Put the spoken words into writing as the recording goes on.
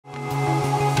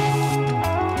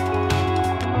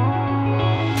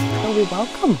YourTV.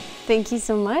 Welcome. Thank you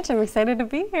so much. I'm excited to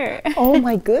be here. Oh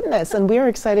my goodness, and we're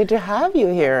excited to have you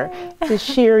here to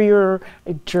share your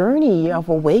journey of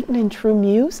awakening through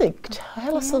music.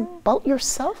 Tell us about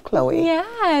yourself, Chloe.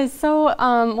 Yeah, so,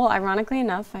 well, ironically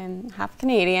enough, I'm half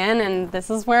Canadian, and this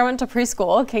is where I went to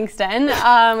preschool, Kingston,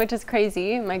 which is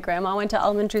crazy. My grandma went to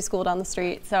elementary school down the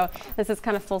street, so this is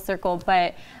kind of full circle.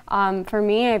 But for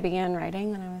me, I began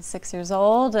writing when I was 6 years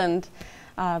old, and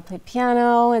played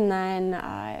piano, and then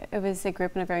I grew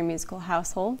up in a very musical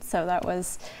household, so that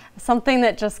was something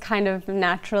that just kind of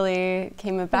naturally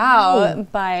came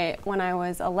about. But when I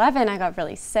was 11, I got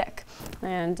really sick,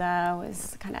 and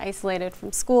was kind of isolated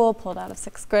from school, pulled out of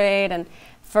 6th grade, and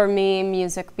for me,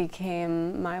 music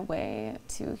became my way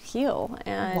to heal,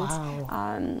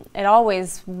 and it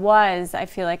always was, I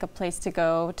feel like, a place to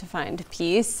go to find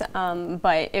peace,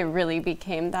 but it really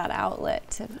became that outlet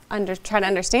to try to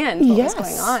understand what was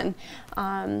going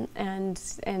on,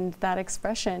 and that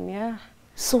expression,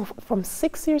 So from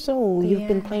 6 years old, you've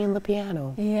been playing the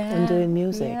piano and doing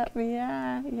music.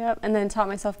 Yep, and then taught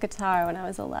myself guitar when I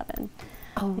was 11.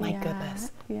 Oh my goodness!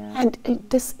 And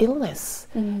this illness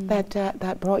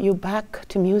that brought you back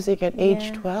to music at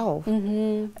age 12,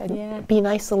 and being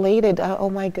isolated. Oh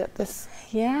my goodness!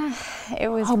 Yeah, it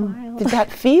was wild. Did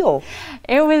that feel?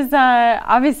 It was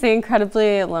obviously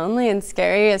incredibly lonely and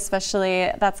scary. Especially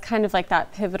that's kind of like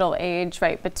that pivotal age,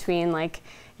 right between like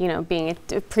being a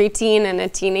preteen and a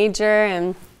teenager,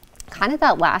 and kind of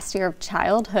that last year of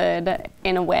childhood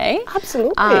in a way.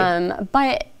 Absolutely.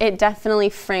 But it definitely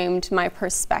framed my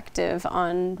perspective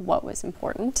on what was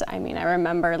important. I mean, I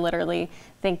remember literally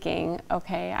thinking,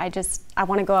 okay, I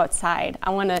want to go outside.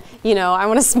 I want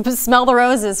to, smell the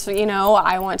roses.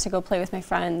 I want to go play with my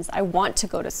friends. I want to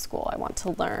go to school. I want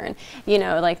to learn.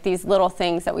 Like these little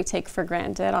things that we take for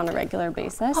granted on a regular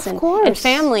basis. Of course. And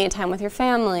family, time with your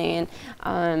family,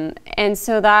 and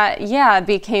so that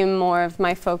became more of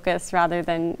my focus rather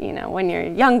than when you're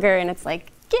younger and it's like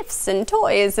gifts and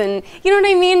toys and you know what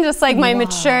I mean, just like my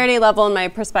maturity level and my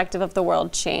perspective of the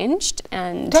world changed.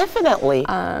 And definitely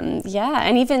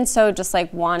and even so, just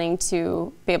like wanting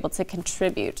to be able to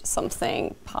contribute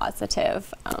something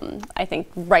positive, I think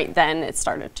right then it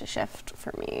started to shift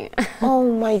for me.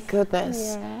 Oh my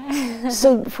goodness.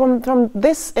 So from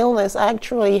this illness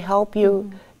actually help you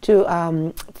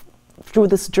to through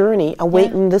this journey,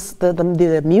 awaken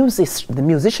the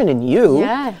musician in you,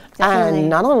 and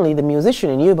not only the musician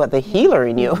in you, but the healer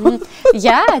in you.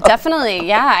 Yeah, definitely.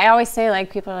 Yeah, I always say,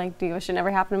 like, people are like, "Do you wish it never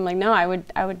happened?" I'm like, no, I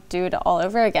would do it all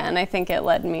over again. I think it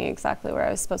led me exactly where I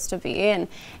was supposed to be,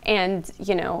 and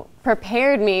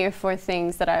prepared me for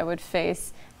things that I would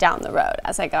face down the road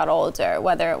as I got older,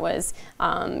 whether it was,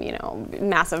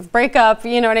 massive breakup,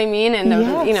 you know what I mean?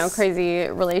 And, crazy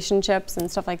relationships and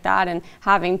stuff like that, and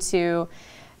having to,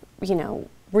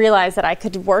 realize that I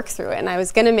could work through it and I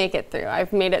was going to make it through.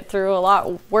 I've made it through a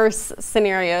lot worse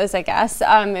scenarios, I guess,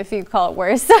 if you call it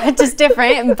worse, just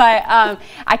different, but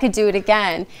I could do it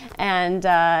again. And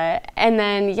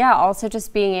then, also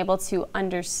just being able to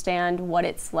understand what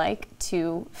it's like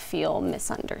to feel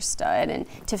misunderstood and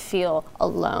to feel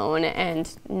alone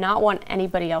and not want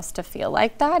anybody else to feel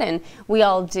like that. And we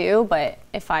all do, but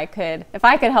if I could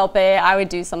help it, I would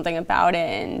do something about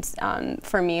it. And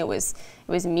for me, it was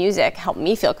music helped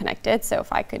me feel connected. So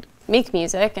if I could make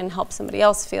music and help somebody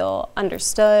else feel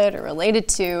understood or related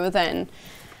to, then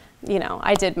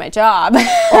I did my job.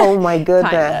 Oh my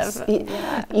goodness. Kind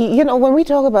of. When we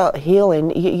talk about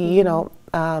healing,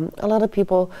 a lot of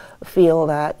people feel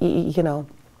that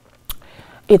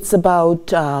it's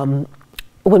about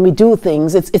when we do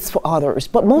things, it's for others,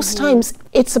 but most times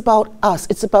it's about us.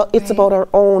 It's about our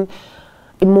own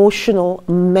emotional,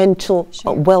 mental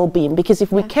well-being, because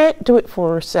if we can't do it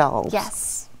for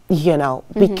ourselves,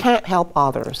 we can't help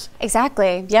others.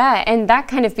 Exactly, and that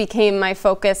kind of became my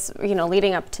focus,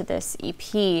 leading up to this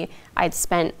EP. I'd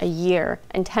spent a year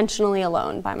intentionally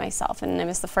alone by myself, and it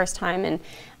was the first time in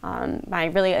my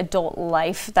really adult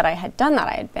life that I had done that.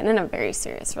 I had been in a very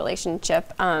serious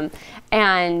relationship,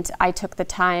 and I took the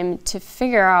time to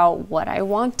figure out what I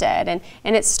wanted,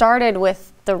 and it started with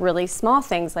the really small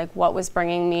things, like what was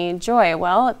bringing me joy.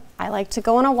 Well, I like to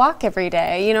go on a walk every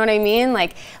day, you know what I mean?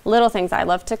 Like little things. I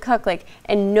love to cook,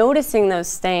 and noticing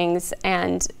those things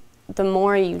and the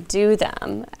more you do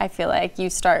them, I feel like you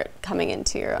start coming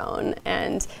into your own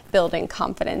and building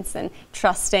confidence and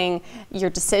trusting your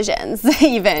decisions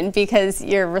even, because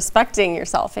you're respecting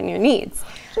yourself and your needs.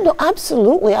 No,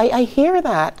 absolutely. I hear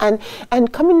that,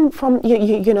 and coming from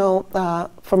you know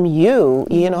from you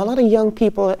know, a lot of young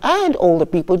people and older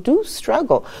people do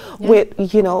struggle with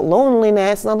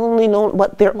loneliness, not only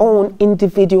but their own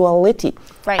individuality,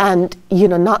 and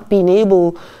not being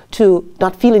able to,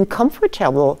 not feeling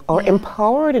comfortable or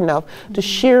empowered enough to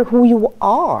share who you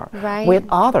are with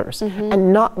others,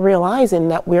 and not realizing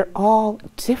that we're all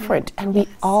different and we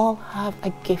all have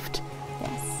a gift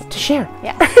to share.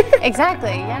 Yes, exactly,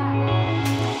 yeah.